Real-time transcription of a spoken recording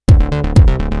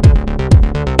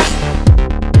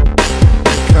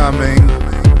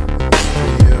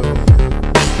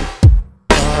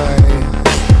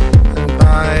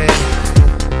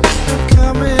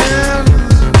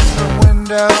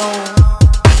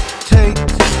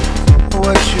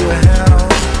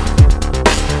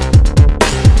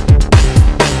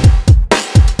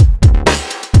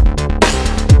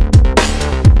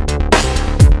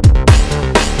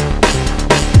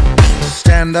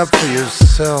Stand up for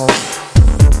yourself.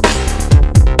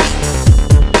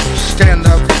 Stand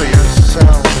up for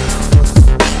yourself.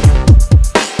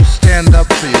 Stand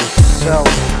up for yourself.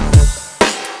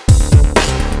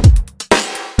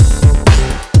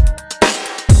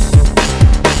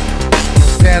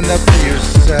 Stand up for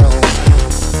yourself.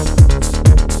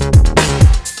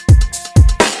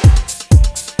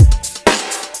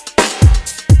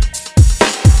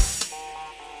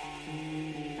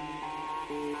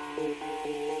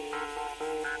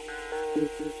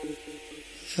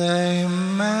 They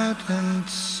met in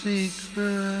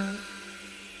secret.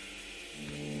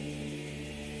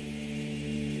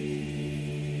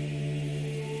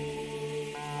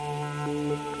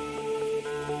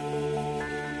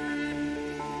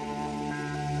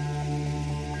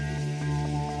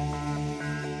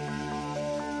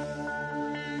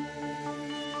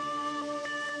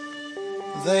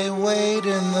 They weighed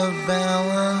in the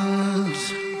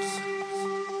balance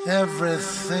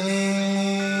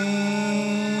everything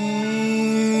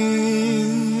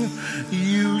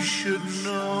you should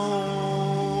know.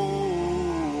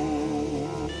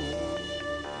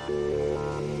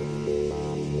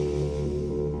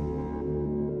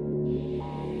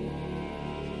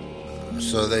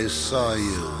 So they saw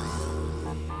you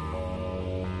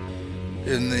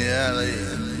in the alley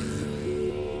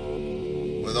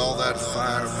with all that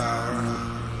firepower.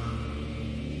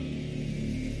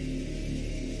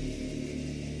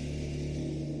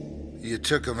 You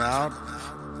took them out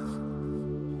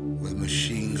with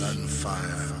machine gun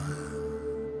fire.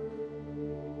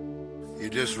 You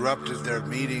disrupted their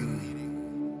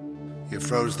meeting. You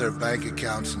froze their bank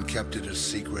accounts and kept it a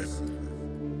secret.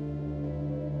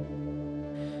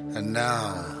 And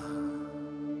now,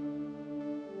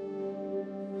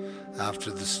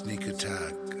 after the sneak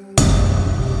attack,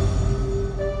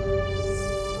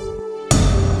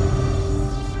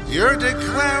 you're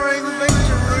declaring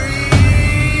victory.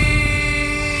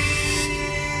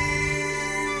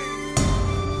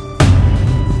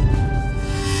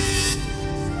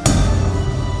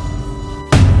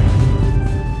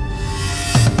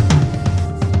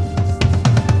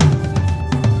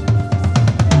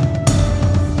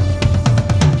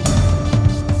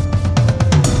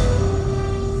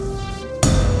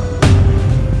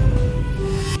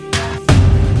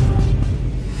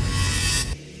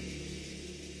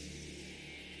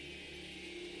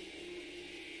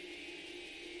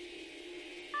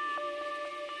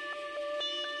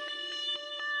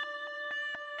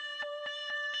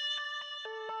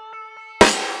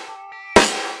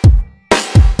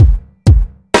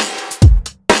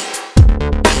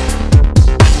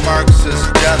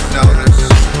 Marxist death notice.